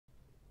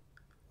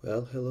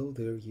Well, hello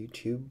there,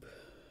 YouTube.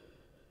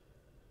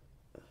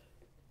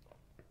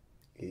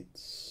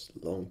 It's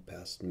long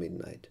past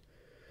midnight,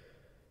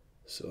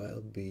 so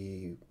I'll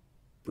be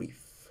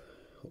brief,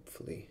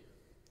 hopefully.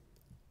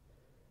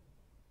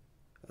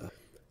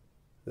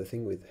 The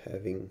thing with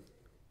having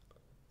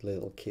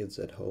little kids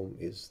at home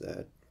is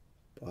that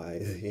by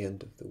the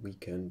end of the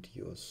weekend,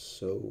 you're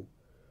so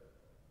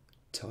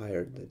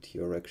tired that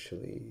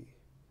you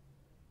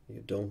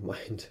don't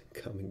mind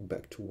coming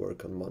back to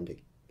work on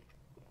Monday.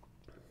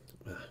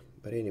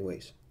 But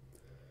anyways,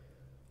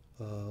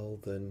 all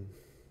the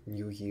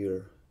New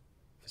Year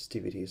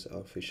festivities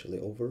are officially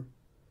over.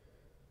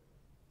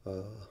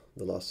 The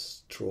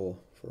last straw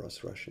for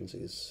us Russians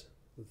is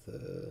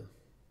the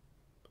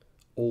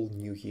Old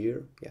New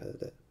Year. Yeah,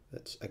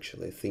 that's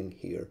actually a thing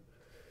here.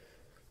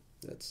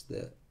 That's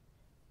the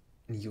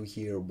New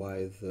Year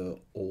by the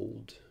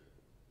old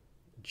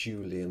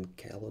Julian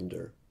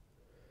calendar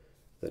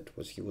that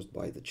was used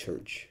by the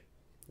church.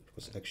 It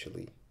was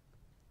actually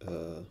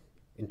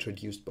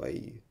introduced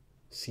by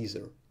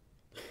Caesar.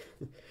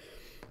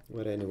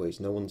 But anyways,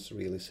 no one's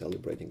really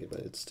celebrating it,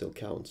 but it still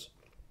counts.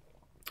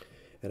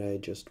 And I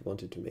just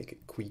wanted to make a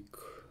quick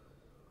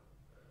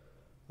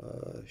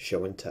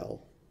show and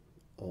tell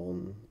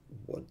on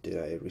what did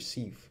I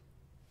receive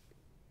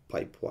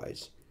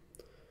pipe-wise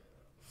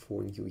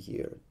for New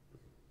Year.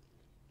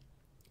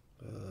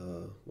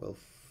 Well,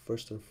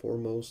 first and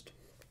foremost,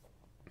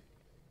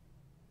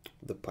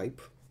 the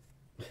pipe,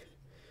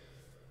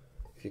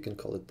 if you can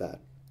call it that.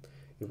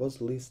 It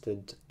was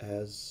listed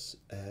as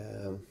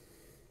a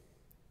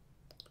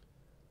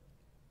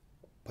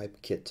pipe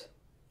kit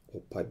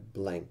or pipe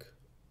blank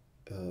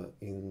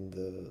in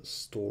the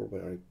store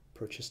where I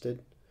purchased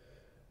it.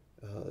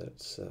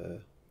 That's a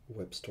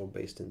web store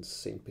based in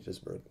St.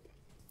 Petersburg.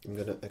 I'm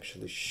gonna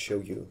actually show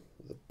you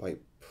the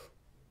pipe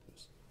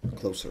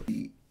closer.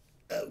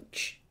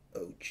 Ouch,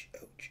 ouch,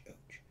 ouch,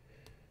 ouch.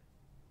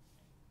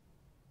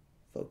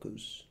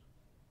 Focus.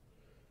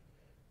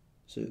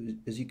 So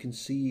as you can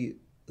see,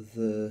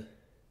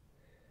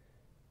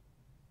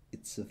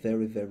 it's a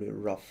very, very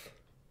rough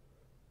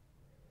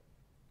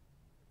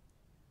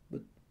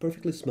but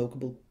perfectly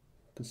smokable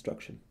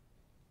contraption.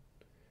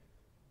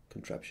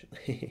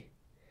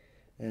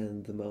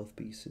 And the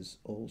mouthpiece is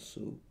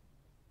also,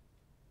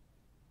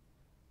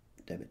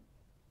 damn it,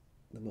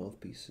 the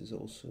mouthpiece is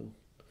also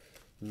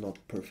not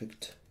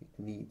perfect. It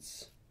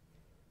needs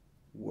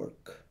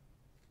work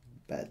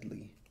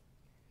badly.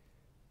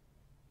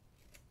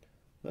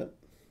 But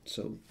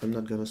so I'm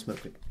not gonna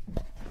smoke it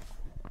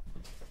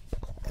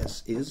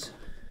as is,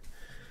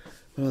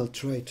 but I'll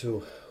try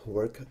to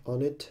work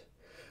on it.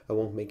 I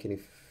won't make any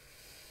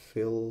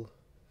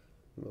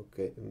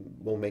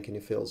won't make any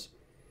fills,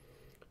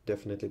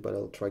 definitely, but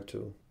I'll try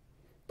to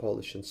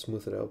polish and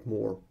smooth it out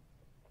more.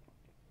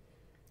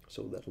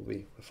 So that'll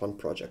be a fun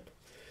project.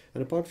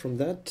 And apart from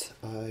that,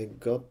 I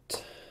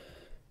got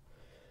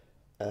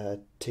a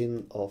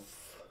tin of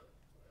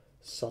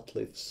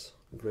Sutliff's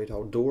Great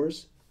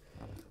Outdoors,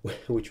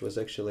 which was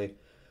actually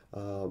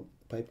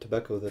pipe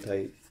tobacco that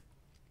I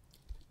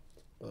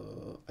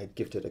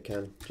gifted a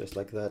can just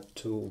like that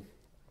to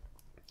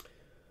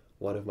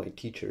one of my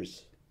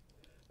teachers,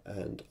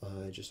 and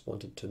I just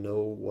wanted to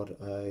know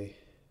what I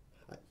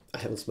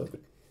haven't smoked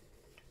it.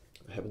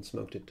 I haven't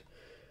smoked it.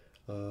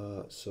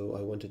 So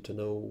I wanted to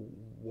know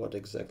what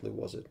exactly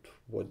was it.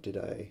 What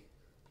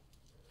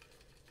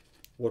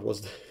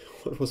was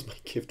what was my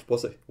gift?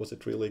 Was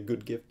it really a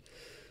good gift?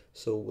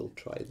 So we'll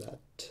try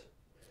that,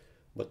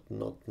 but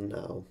not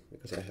now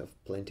because I have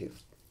plenty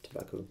of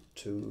tobacco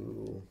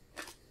to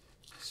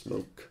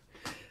smoke.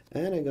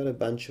 And I got a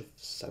bunch of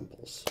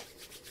samples.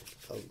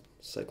 I'll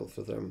cycle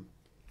through them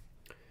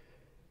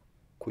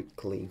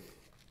quickly.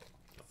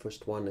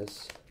 First one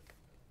is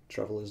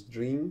Traveler's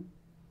Dream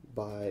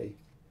by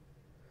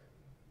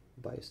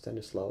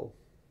Stanislaw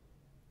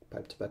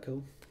Pipe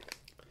Tobacco.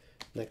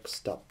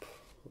 Next up,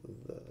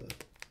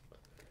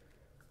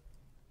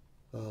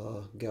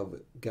 the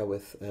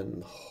Gawith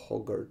and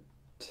Hogarth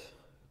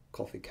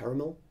Coffee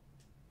Caramel.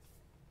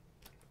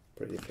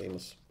 Pretty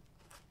famous.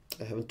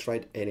 I haven't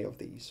tried any of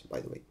these, by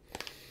the way.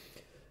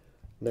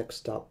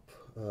 Next up,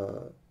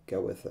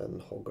 Gawith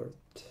and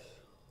Hogarth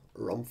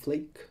Rum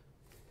Flake.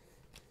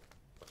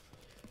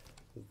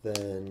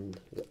 Then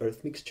the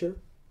Earth Mixture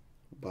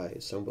by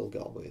Samuel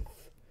Galwith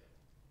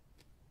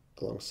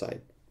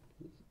alongside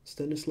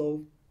Stanislaw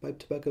Pipe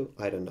Tobacco.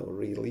 I don't know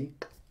really.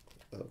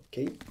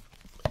 Okay.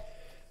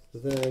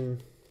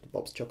 Then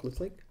Bob's Chocolate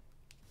Flake.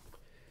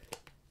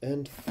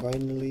 And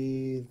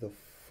finally the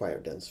Fire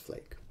Dance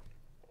Flake.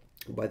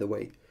 By the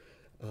way,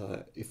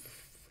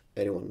 if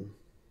anyone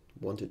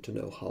wanted to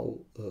know how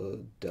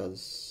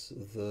does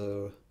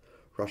the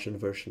Russian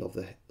version of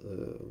the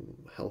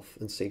health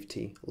and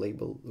safety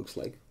label looks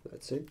like,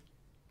 that's it.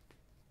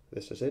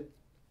 This is it.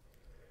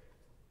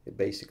 It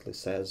basically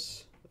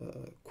says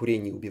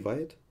 "Курение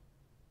убивает,"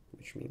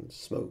 which means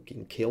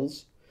smoking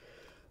kills.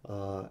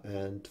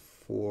 And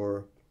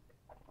for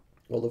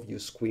all of you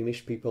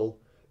squeamish people,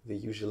 they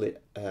usually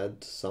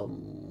add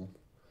some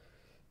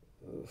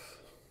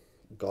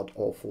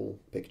god-awful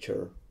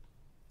picture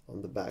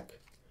on the back.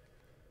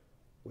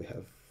 We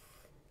have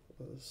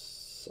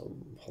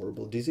some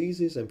horrible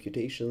diseases,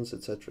 amputations,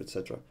 etc.,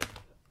 etc.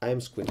 I am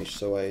squeamish,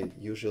 so I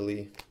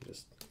usually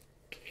just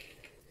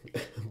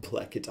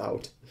black it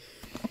out.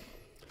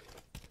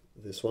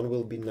 This one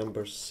will be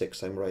number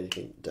 6, I'm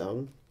writing it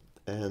down,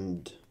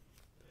 and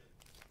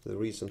the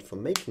reason for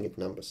making it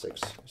number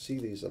 6, see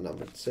these are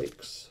numbered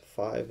 6,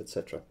 5,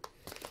 etc.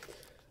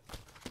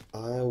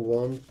 I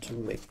want to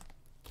make,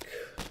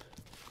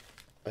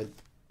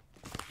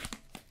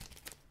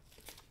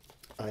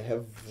 I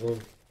have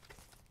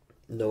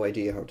no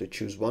idea how to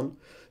choose one,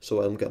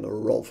 so I'm gonna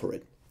roll for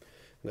it.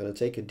 I'm gonna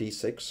take a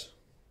d6,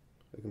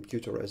 a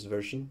computerized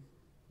version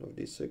of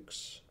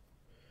d6.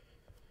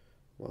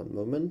 One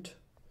moment.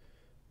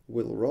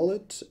 We'll roll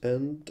it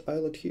and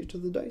I'll adhere to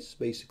the dice,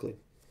 basically.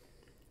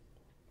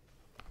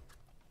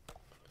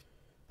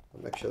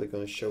 I'm actually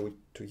gonna show it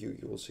to you,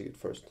 you will see it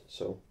first.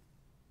 So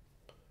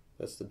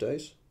that's the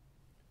dice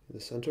in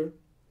the center.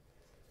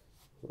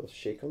 We'll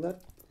shake on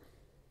that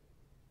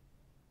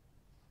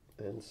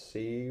and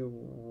see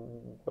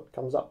what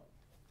comes up.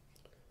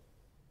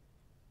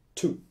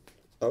 2.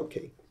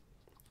 Okay,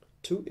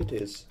 2 it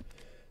is.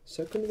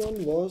 Second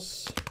one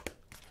was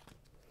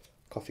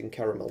coffee and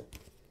caramel.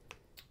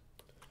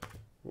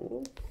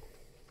 Well,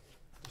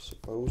 I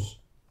suppose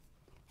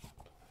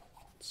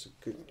it's a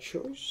good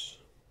choice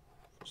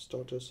for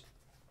starters.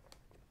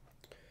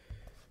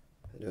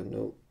 I don't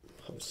know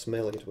how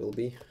smelly it will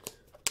be,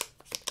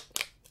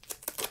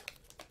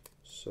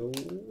 so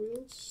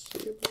we'll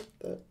see about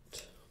that.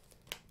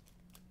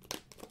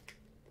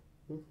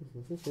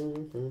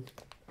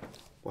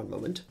 One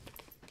moment.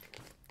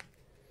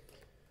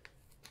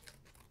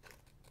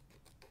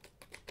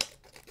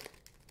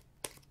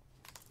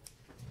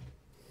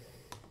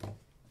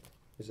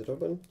 Is it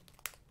open?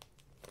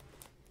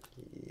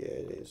 Yeah,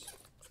 it is.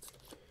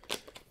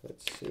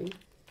 Let's see.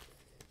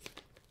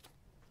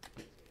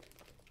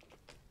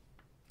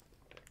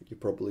 You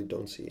probably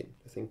don't see it,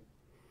 I think.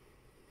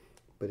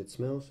 But it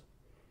smells.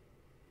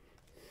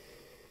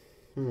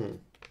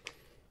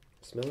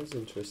 Smell is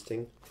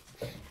interesting.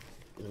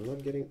 I'm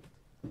not getting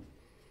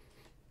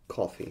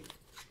coffee.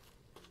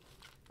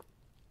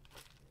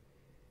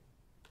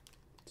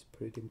 It's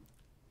pretty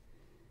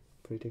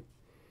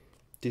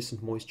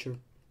decent moisture.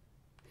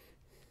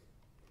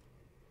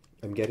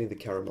 I'm getting the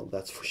caramel,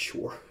 that's for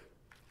sure.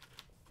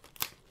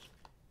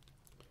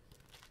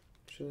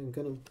 Actually, I'm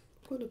gonna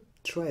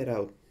try it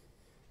out.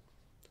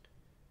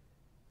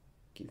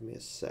 Give me a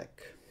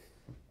sec.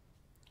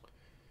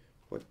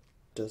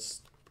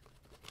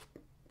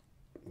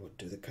 What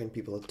do the kind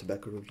people at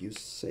Tobacco Reviews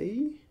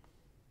say?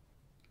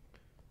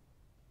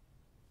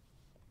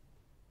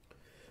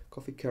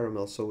 Coffee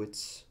caramel, so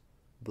it's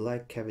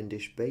black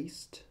Cavendish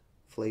based,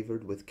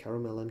 flavored with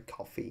caramel and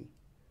coffee.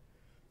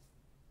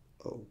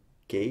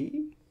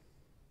 Okay.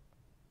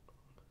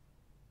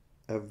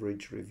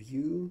 Average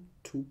review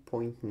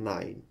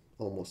 2.9,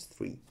 almost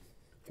 3.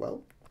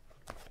 Well,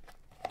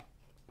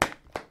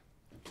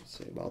 let's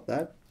say about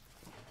that.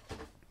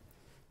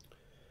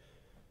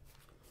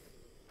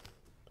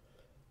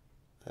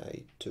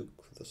 I took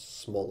the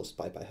smallest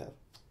pipe I have,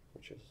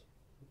 which is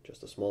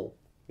just a small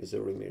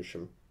Missouri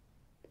Meerschaum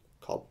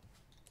cob.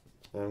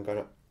 I'm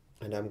gonna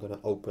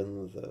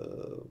open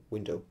the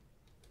window,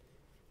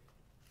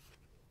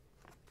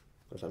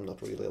 because I'm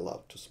not really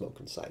allowed to smoke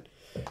inside,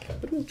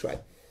 but we'll try.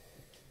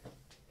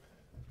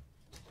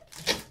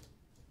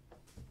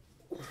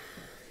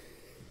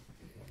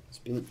 It's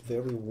been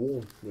very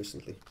warm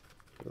recently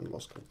in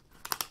Moscow.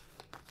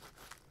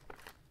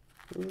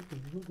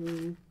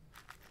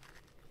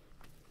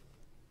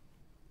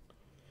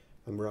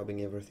 I'm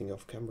rubbing everything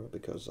off camera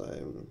because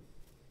I'm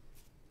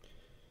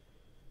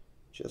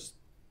just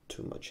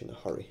too much in a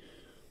hurry.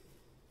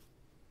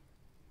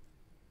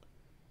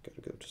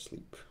 Gotta go to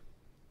sleep.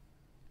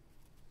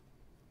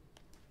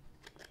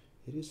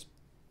 It is,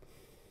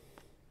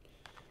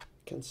 I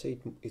can't say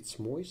it's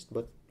moist,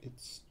 but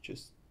it's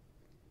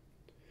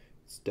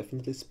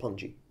definitely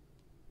spongy.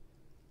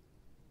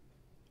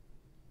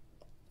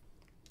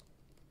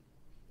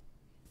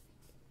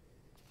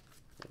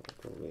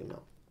 Probably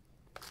not.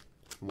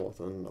 More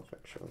than enough,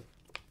 actually.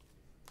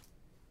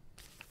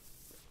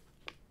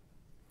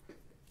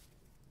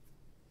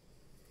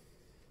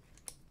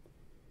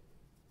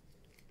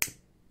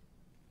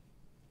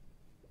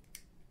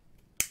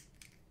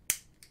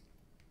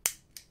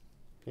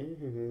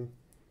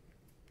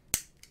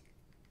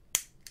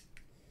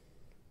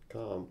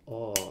 Come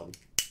on.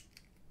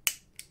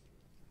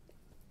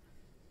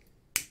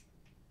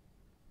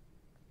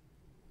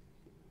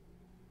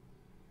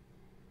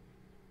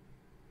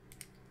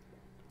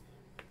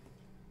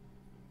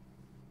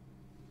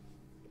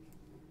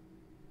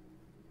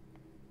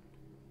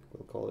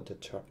 We'll call it a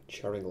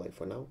charring light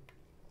for now.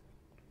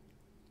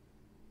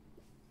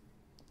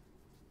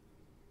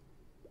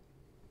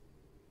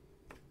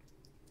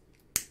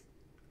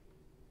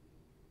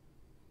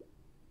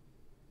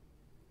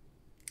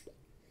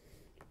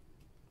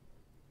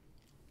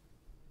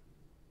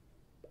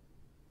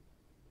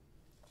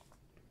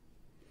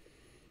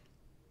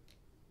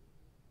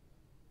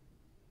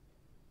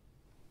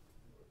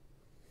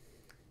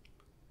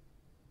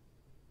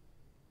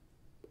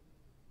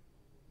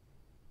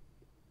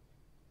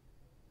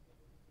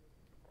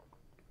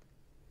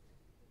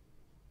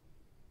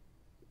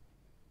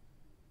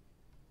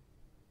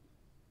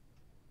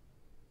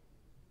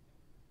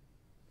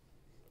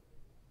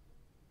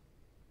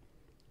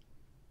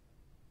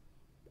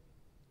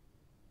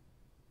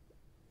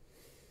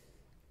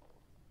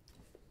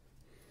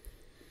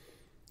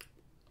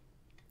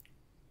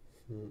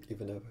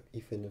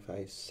 Even if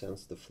I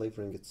sense the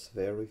flavoring, it's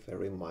very,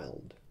 very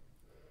mild.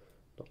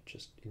 Not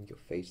just in your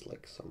face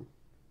like some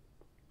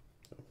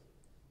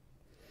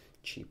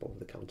cheap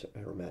over-the-counter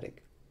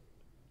aromatic.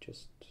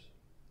 Just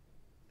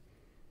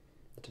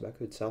the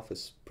tobacco itself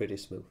is pretty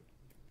smooth.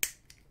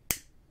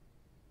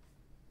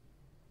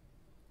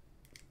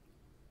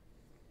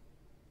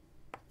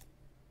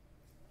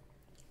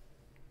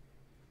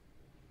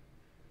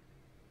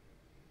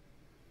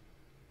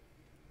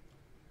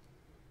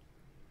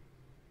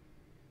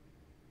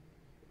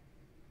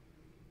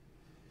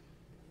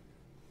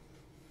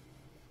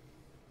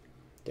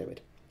 Damn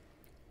it.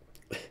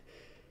 I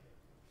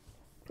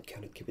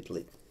cannot keep it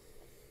lit.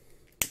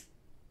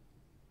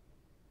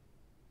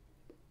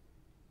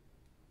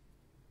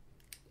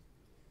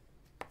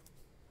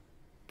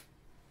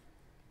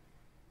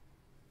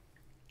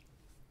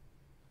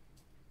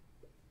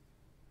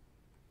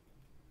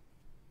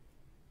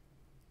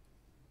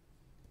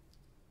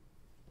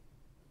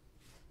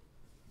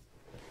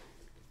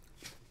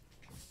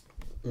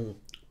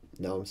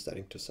 Now I'm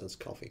starting to sense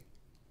coffee.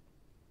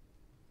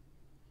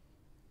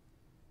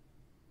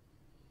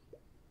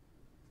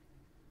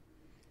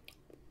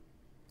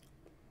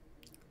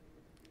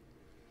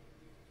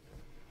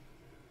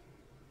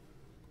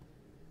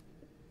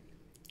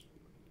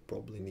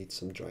 Probably need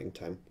some drying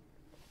time.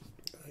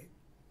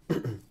 I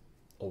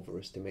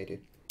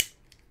overestimated.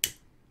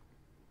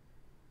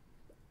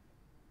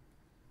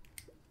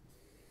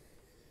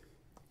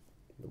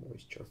 The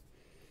moisture.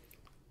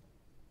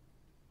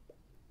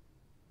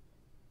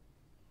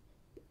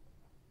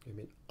 I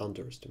mean,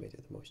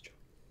 underestimated the moisture.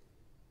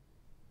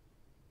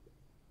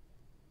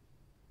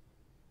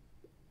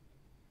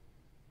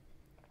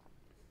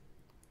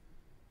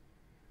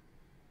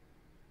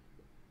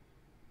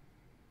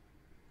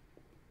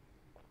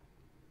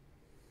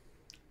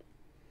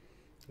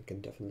 I can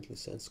definitely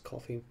sense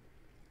coffee,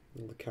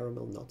 and the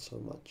caramel not so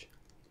much.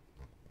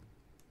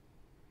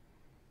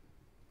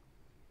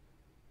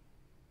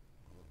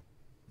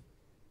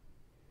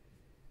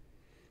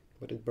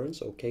 But it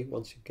burns okay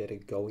once you get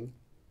it going.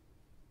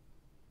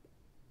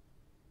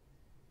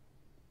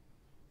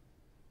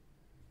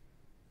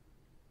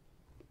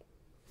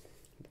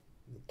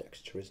 The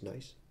texture is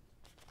nice.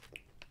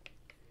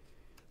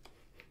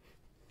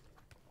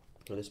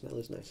 And the smell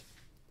is nice.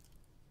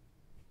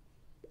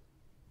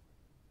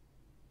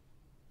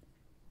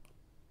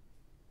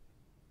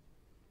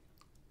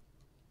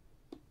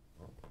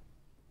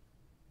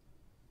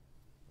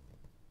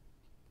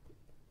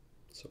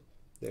 So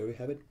there we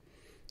have it.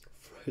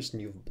 First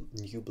new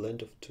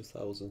blend of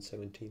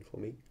 2017 for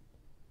me.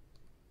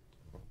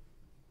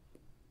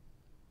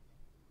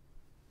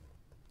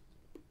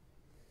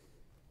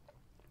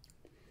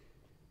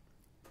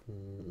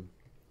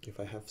 If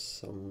I have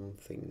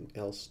something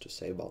else to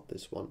say about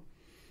this one,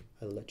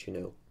 I'll let you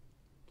know.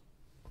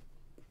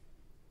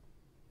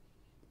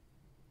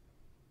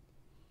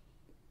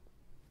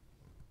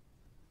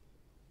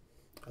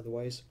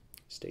 Otherwise,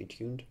 stay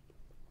tuned.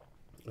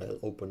 I'll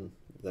open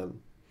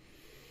them.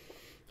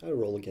 I'll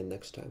roll again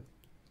next time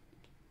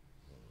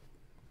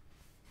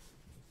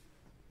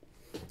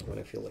when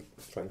I feel like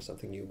trying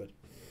something new, but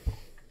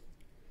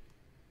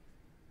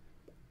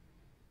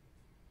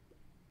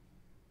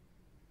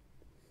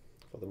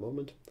for the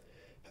moment,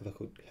 have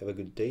a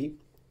good day,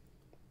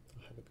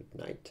 have a good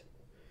night,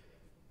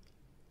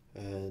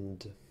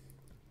 and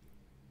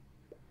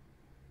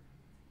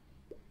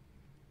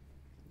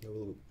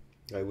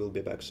I will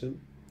be back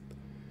soon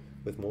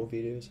with more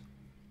videos.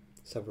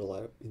 Several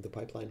are in the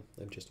pipeline.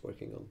 I'm just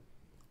working on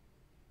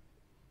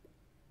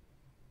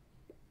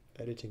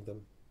editing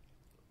them,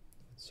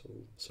 so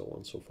on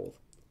and so forth.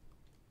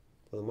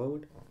 For the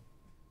moment,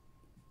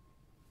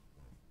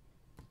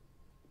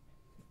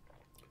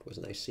 it was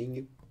nice seeing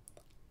you.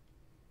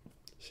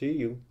 See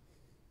you.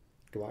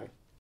 Goodbye.